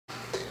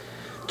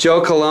Joe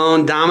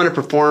Cologne, dominant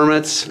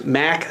performance,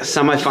 MAC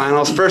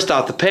semifinals. First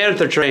off, the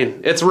Panther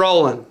train, it's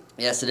rolling.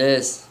 Yes, it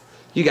is.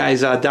 You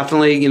guys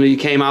definitely, you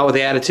came out with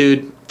the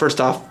attitude. First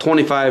off,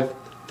 25,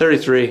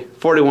 33,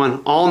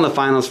 41, all in the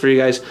finals for you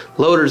guys.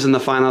 Loaders in the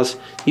finals.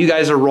 You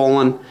guys are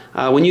rolling.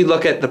 When you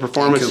look at the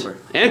performance,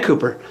 and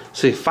Cooper,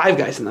 so 5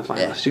 guys in the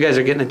finals. Yeah. You guys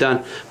are getting it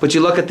done. But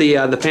you look at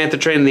the Panther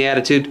train and the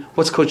attitude.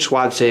 What's Coach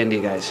Schwab saying to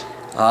you guys?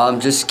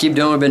 Just keep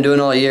doing what we've been doing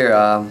all year.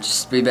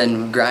 We've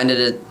been grinding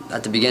it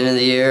at the beginning of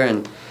the year,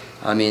 and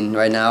I mean,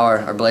 right now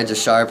our blades are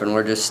sharp, and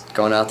we're just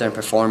going out there and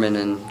performing,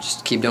 and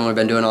just keep doing what we've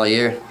been doing all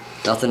year.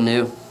 Nothing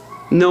new.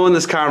 Knowing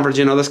this conference,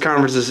 this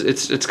conference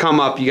it's come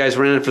up. You guys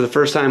were in it for the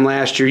first time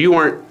last year.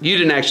 You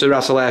didn't actually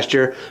wrestle last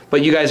year,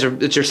 but you guys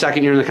it's your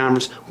second year in the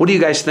conference. What do you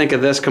guys think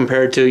of this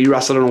compared to you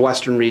wrestled in a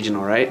Western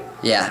Regional, right?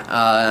 Yeah,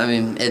 I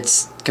mean,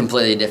 it's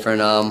completely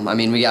different. I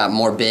mean, we got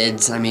more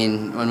bids. I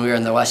mean, when we were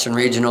in the Western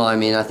Regional, I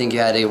mean, I think you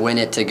had to win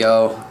it to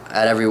go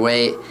at every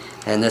weight.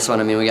 And this one,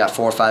 I mean, we got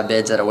 4 or 5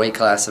 bids at a weight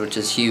class, which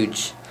is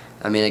huge.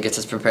 I mean, it gets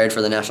us prepared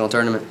for the national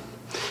tournament.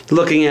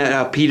 Looking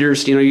at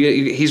Peters,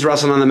 he's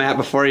wrestling on the mat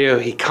before you.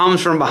 He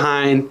comes from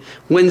behind,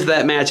 wins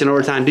that match in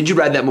overtime. Did you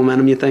ride that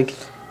momentum, you think?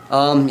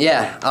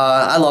 Yeah,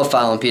 I love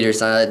following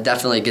Peters. It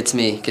definitely gets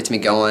me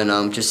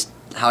going. Just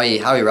how he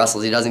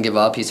wrestles. He doesn't give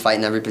up. He's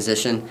fighting every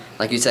position.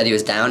 Like you said, he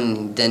was down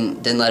and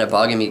didn't let it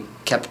bug him. He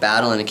kept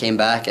battling and came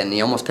back, and he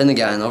almost pinned the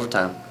guy in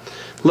overtime.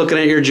 Looking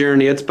at your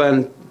journey, it's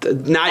been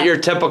not your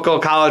typical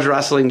college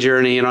wrestling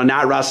journey.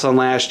 Not wrestling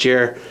last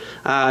year.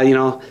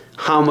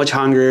 How much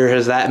hungrier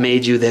has that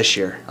made you this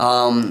year?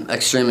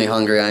 Extremely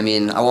hungry. I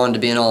mean, I wanted to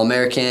be an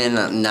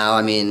All-American. Now,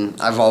 I mean,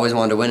 I've always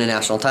wanted to win a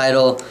national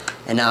title,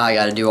 and now I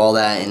got to do all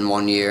that in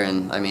 1 year.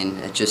 And I mean,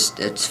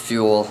 it's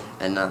fuel,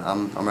 and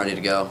I'm ready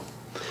to go.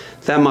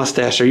 That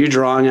mustache, are you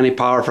drawing any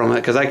power from it?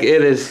 Because it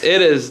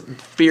is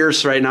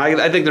fierce right now.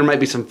 I think there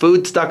might be some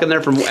food stuck in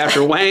there from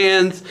after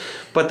weigh-ins.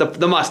 But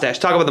the mustache,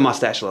 talk about the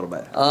mustache a little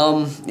bit.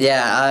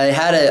 Yeah, I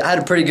had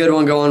a pretty good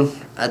one going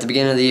at the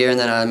beginning of the year, and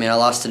then I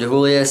lust to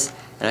DeJulius,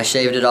 and I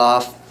shaved it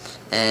off,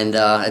 and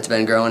it's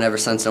been growing ever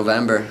since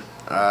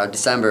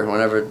December,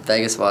 whenever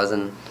Vegas was,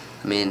 and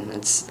I mean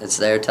it's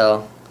there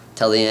till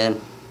the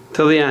end.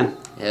 Till the end.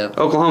 Yep.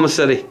 Oklahoma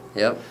City.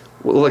 Yep.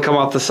 Will it come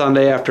off the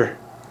Sunday after?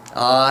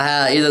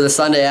 Either the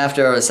Sunday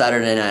after or the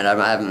Saturday night.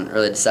 I haven't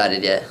really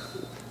decided yet.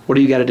 What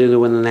do you got to do to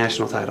win the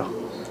national title?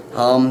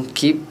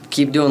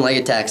 Keep doing leg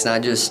attacks,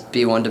 not just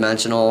be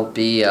one-dimensional.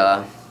 Be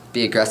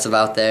aggressive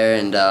out there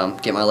and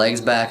get my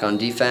legs back on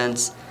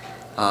defense.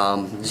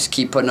 Just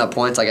keep putting up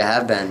points like I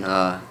have been.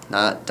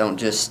 Don't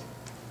just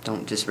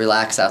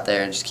relax out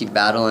there and just keep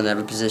battling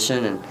every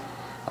position, and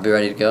I'll be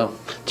ready to go.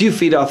 Do you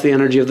feed off the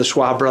energy of the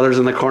Schwab brothers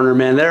in the corner,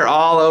 man? They're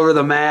all over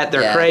the mat.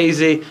 They're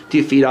crazy. Do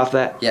you feed off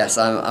that? Yes.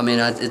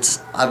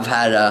 I've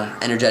had an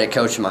energetic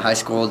coach in my high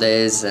school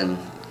days and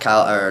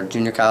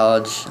junior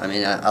college. I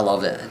mean, I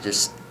love it.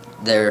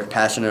 They're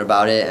passionate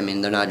about it. I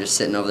mean, they're not just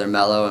sitting over there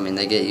mellow. I mean,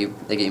 they get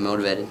you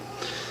motivated.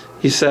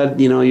 You said,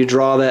 you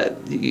brought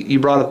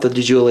up the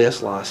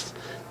DeJulius loss.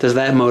 Does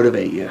that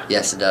motivate you?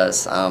 Yes, it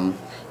does.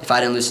 If I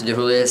didn't lose to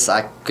DeJulius,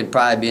 I could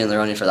probably be in the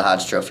running for the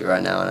Hodge Trophy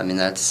right now. And I mean,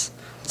 it's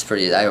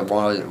pretty. I've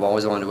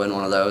always wanted to win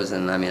one of those,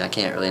 and I mean, I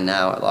can't really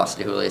now. I lost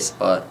to DeJulius,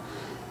 but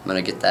I'm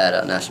gonna get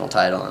that national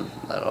title, and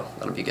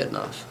that'll be good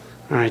enough.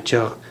 All right,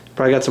 Joe.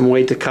 Probably got some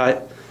weight to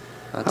cut.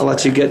 I'll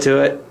let you get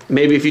to it.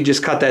 Maybe if you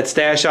just cut that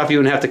stash off, you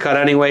wouldn't have to cut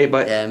anyway.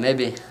 But yeah,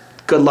 maybe.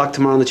 Good luck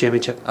tomorrow in the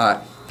championship. All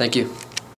right. Thank you.